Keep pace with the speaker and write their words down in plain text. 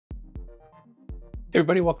Hey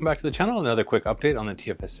everybody, welcome back to the channel. Another quick update on the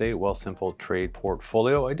TFSA Wealthsimple trade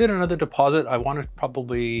portfolio. I did another deposit. I want to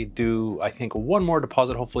probably do, I think, one more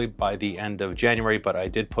deposit hopefully by the end of January, but I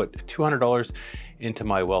did put $200 into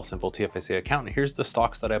my Wealthsimple TFSA account. And here's the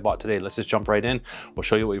stocks that I bought today. Let's just jump right in. We'll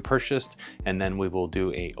show you what we purchased, and then we will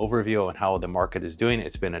do an overview on how the market is doing.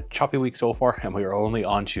 It's been a choppy week so far, and we are only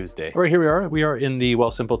on Tuesday. All right, here we are. We are in the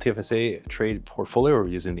Wealthsimple TFSA trade portfolio. We're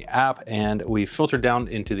using the app, and we filtered down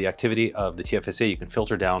into the activity of the TFSA. You can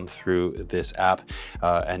filter down through this app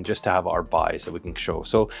and just to have our buys that we can show.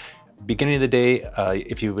 So beginning of the day,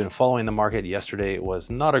 if you've been following the market, yesterday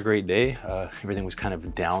was not a great day. Everything was kind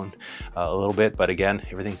of down a little bit, but again,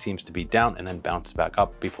 everything seems to be down and then bounces back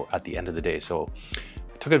up before at the end of the day. So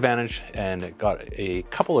took advantage and got a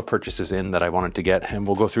couple of purchases in that I wanted to get, and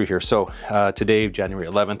we'll go through here. So today, January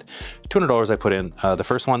 11th, $200 I put in. The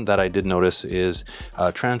first one that I did notice is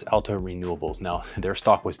TransAlta Renewables. Now, their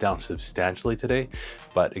stock was down substantially today,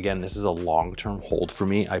 but again, this is a long-term hold for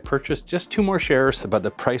me. I purchased just 2 more shares, but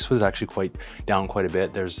the price was actually down quite a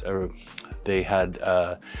bit. They have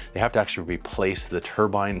to actually replace the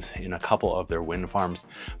turbines in a couple of their wind farms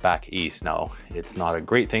back east. Now, it's not a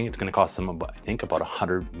great thing. It's going to cost them, I think, about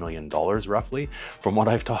 $100 million roughly, from what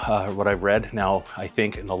I've read. Now, I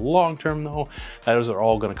think in the long term, though, those are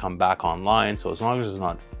all going to come back online. So as long as there's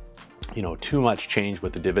not too much change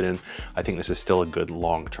with the dividend, I think this is still a good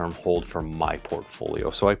long-term hold for my portfolio.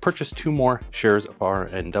 So I purchased 2 more shares of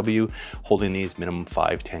RNW, holding these minimum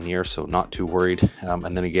 5-10 years, so not too worried.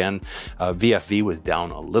 And then again, VFV was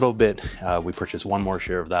down a little bit. We purchased 1 more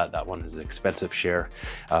share of that. That one is an expensive share,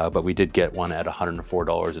 but we did get one at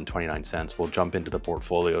 $104.29. We'll jump into the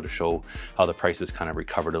portfolio to show how the prices kind of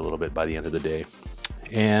recovered a little bit by the end of the day.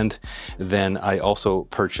 And then I also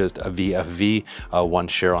purchased a VFV, 1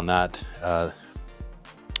 share on that.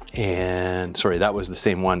 And sorry, that was the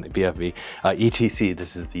same one, VFV. ETC,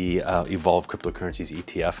 this is the Evolve Cryptocurrencies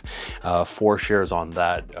ETF. 4 shares on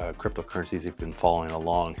that. Cryptocurrencies have been following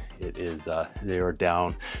along. They are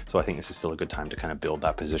down, so I think this is still a good time to kind of build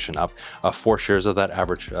that position up. 4 shares of that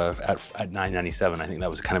average at $9.97. I think that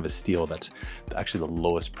was kind of a steal. That's actually the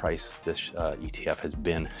lowest price this ETF has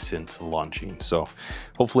been since launching. So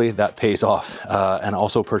hopefully that pays off. And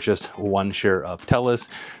also purchased 1 share of Telus,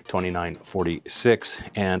 $29.46,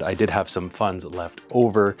 and I did have some funds left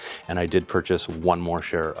over, and I did purchase 1 more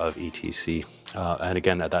share of ETC. And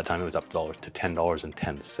again, at that time, it was up to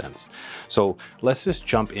 $10.10. So let's just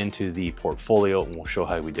jump into the portfolio, and we'll show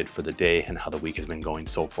how we did for the day and how the week has been going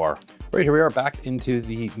so far. Right, here we are back into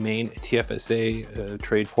the main TFSA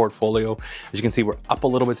trade portfolio. As you can see, we're up a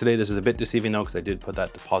little bit today. This is a bit deceiving though, because I did put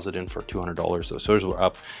that deposit in for $200. So SOLRs were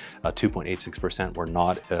up 2.86%. We're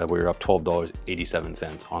not. We're up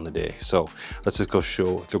 $12.87 on the day. So let's just go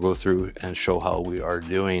through and show how we are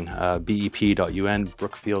doing. BEP.UN,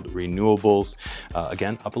 Brookfield Renewables,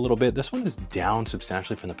 again, up a little bit. This one is down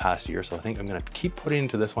substantially from the past year. So I think I'm going to keep putting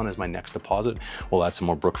into this one as my next deposit. We'll add some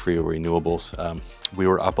more Brookfield Renewables. We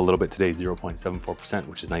were up a little bit today, 0.74%,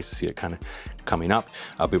 which is nice to see it kind of coming up.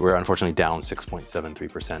 But we're unfortunately down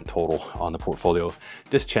 6.73% total on the portfolio.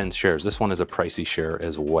 This Chen's shares, this one is a pricey share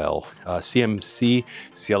as well. CMC,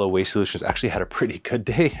 Cielo Waste Solutions, actually had a pretty good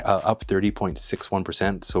day, up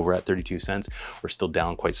 30.61%. So we're at 32 cents. We're still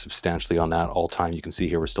down quite substantially on that all time. You can see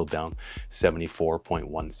here we're still down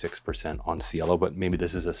 74.16% on Cielo, but maybe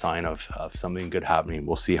this is a sign of something good happening.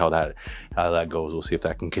 We'll see how that goes. We'll see if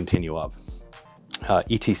that can continue up.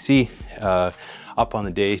 ETC up on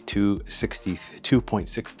the day to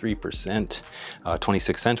 62.63%,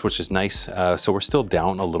 26 cents, which is nice. So we're still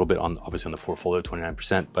down a little bit obviously on the portfolio,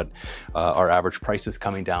 29%, but our average price is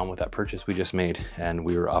coming down with that purchase we just made, and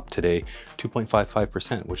we were up today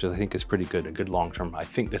 2.55%, which I think is pretty good, a good long-term. I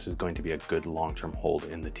think this is going to be a good long-term hold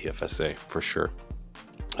in the TFSA for sure.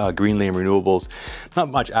 Greenlane Renewables, not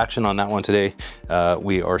much action on that one today.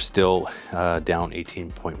 We are still down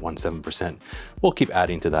 18.17%. We'll keep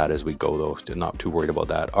adding to that as we go though, not too worried about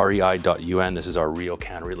that. REI.UN, this is our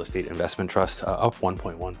RioCan Real Estate Investment Trust, up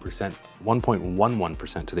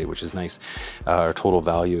 1.11% today, which is nice. Our total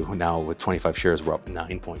value now with 25 shares, we're up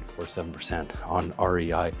 9.47% on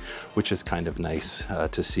REI, which is kind of nice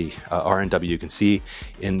to see. RNW, you can see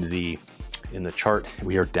in the chart,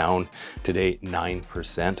 we are down today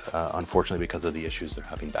 9%, unfortunately because of the issues they're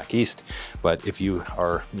having back east. But if you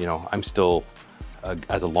are, I'm still,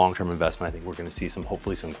 as a long-term investment, I think we're going to see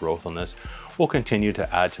hopefully some growth on this. We'll continue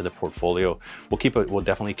to add to the portfolio. We'll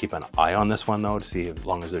definitely keep an eye on this one though, to see as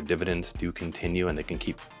long as their dividends do continue and they can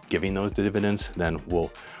keep giving those dividends, then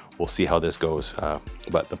we'll we'll see how this goes.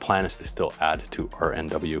 But the plan is to still add to our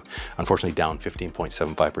NW. Unfortunately, down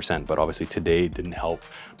 15.75%, but obviously today didn't help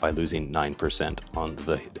by losing 9% on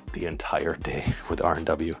the entire day with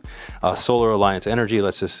RNW. Solar Alliance Energy,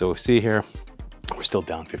 let's just see here. We're still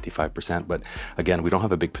down 55%, but again, we don't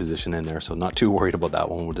have a big position in there, so not too worried about that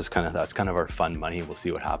one. We're just that's kind of our fun money. We'll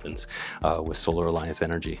see what happens with Solar Alliance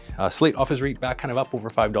Energy. Slate Office REIT back kind of up over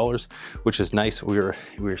 $5, which is nice. We're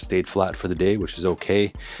stayed flat for the day, which is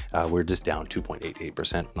okay. We're just down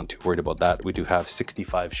 2.88%. Not too worried about that. We do have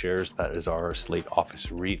 65 shares. That is our Slate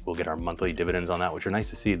Office REIT. We'll get our monthly dividends on that, which are nice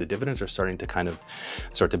to see. The dividends are starting to kind of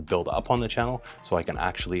start to build up on the channel, so I can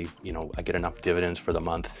actually, I get enough dividends for the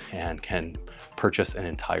month and can purchase an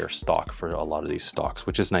entire stock for a lot of these stocks,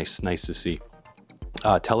 which is nice to see.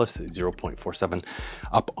 Telus 0.47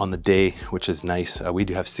 up on the day, which is nice. We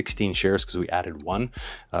do have 16 shares because we added one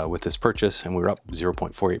with this purchase, and we're up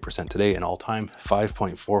 0.48% today, an all-time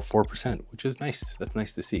 5.44%, which is nice. That's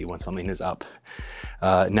nice to see when something is up.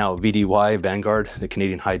 Now VDY, Vanguard, the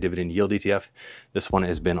Canadian High Dividend Yield ETF. This one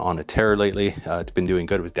has been on a tear lately. It's been doing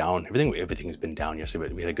good. It was down. Everything has been down yesterday,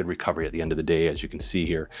 but we had a good recovery at the end of the day, as you can see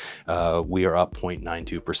here. We are up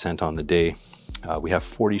 0.92% on the day. We have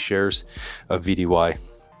 40 shares of VDY,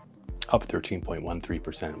 up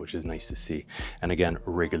 13.13%, which is nice to see. And again,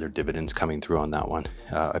 regular dividends coming through on that one.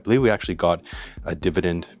 I believe we actually got a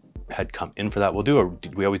dividend had come in for that.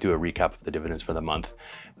 We always do a recap of the dividends for the month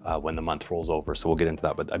when the month rolls over, so we'll get into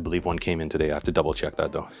that, but I believe one came in today. I have to double check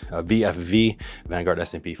that though. VFV, Vanguard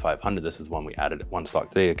S&P 500, this is one we added one stock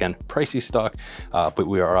today. Again, pricey stock, but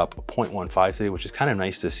we are up 0.15 today, which is kind of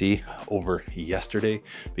nice to see over yesterday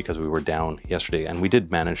because we were down yesterday, and we did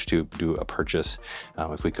manage to do a purchase.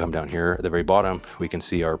 If we come down here at the very bottom, we can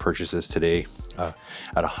see our purchases today at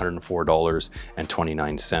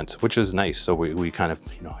 $104.29, which is nice. So we kind of,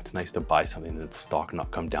 it's nice to buy something that the stock not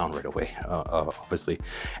come down right away, obviously.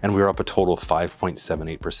 And we're up a total of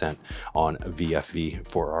 5.78% on VFV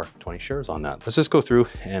for our 20 shares on that. Let's just go through,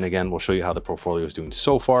 and again, we'll show you how the portfolio is doing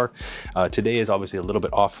so far. Today is obviously a little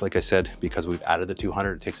bit off, like I said, because we've added the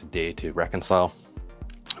 200. It takes a day to reconcile.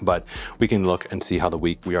 But we can look and see how the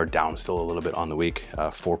week, we are down still a little bit on the week,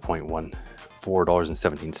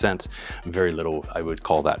 $4.17. Very little, I would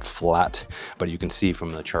call that flat, but you can see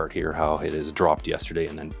from the chart here how it has dropped yesterday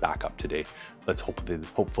and then back up today. Let's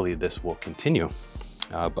hopefully this will continue.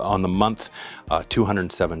 But on the month,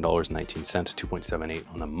 $207.19,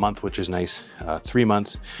 2.78 on the month, which is nice. 3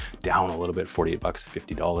 months, down a little bit, $48,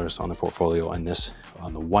 $50 on the portfolio. And this,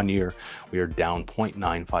 on the 1 year, we are down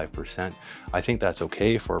 0.95%. I think that's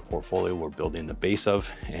okay for a portfolio we're building the base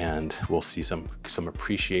of, and we'll see some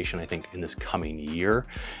appreciation, I think, in this coming year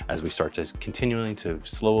as we start to continuing to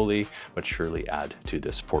slowly but surely add to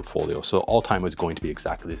this portfolio. So all time is going to be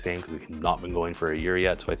exactly the same because we've not been going for a year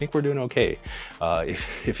yet. So I think we're doing okay.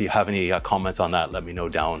 If you have any comments on that, let me know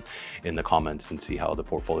down in the comments and see how the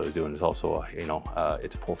portfolio is doing. It's also,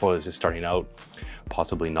 it's a portfolio that's just starting out,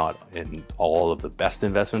 possibly not in all of the best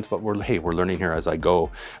investments, but we're learning here as I go,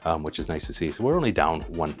 which is nice to see. So we're only down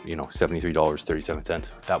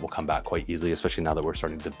 $73.37. That will come back quite easily, especially now that we're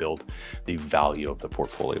starting to build the value of the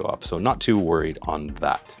portfolio up. So not too worried on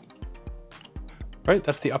that. Right,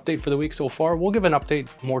 that's the update for the week so far. We'll give an update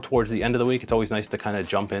more towards the end of the week. It's always nice to kind of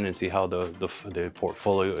jump in and see how the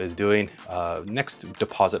portfolio is doing. Next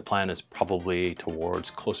deposit plan is probably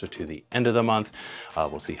towards closer to the end of the month.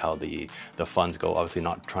 We'll see how the funds go. Obviously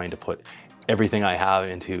not trying to put everything I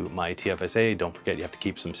have into my TFSA. Don't forget, you have to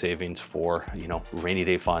keep some savings for, rainy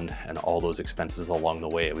day fund and all those expenses along the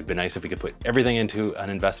way. It would be nice if we could put everything into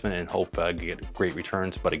an investment and hope get great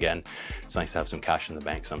returns. But again, it's nice to have some cash in the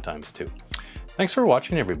bank sometimes too. Thanks for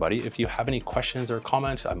watching, everybody. If you have any questions or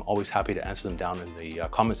comments, I'm always happy to answer them down in the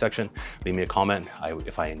comment section. Leave me a comment.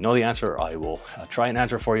 If I know the answer, I will try and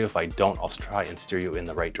answer for you. If I don't, I'll try and steer you in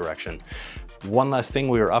the right direction. One last thing,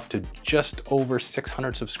 we are up to just over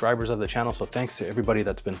 600 subscribers of the channel, so thanks to everybody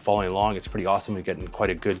that's been following along. It's pretty awesome. We're getting quite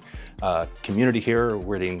a good community here.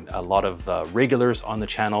 We're getting a lot of regulars on the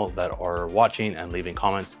channel that are watching and leaving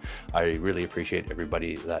comments. I really appreciate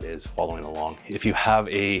everybody that is following along. If you have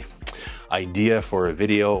a idea for a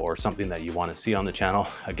video or something that you want to see on the channel,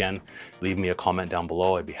 again, leave me a comment down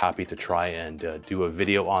below. I'd be happy to try and do a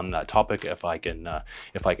video on that topic. If I can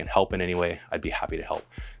help in any way, I'd be happy to help.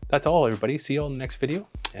 That's all, everybody. See you all in the next video,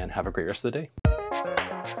 and have a great rest of the day.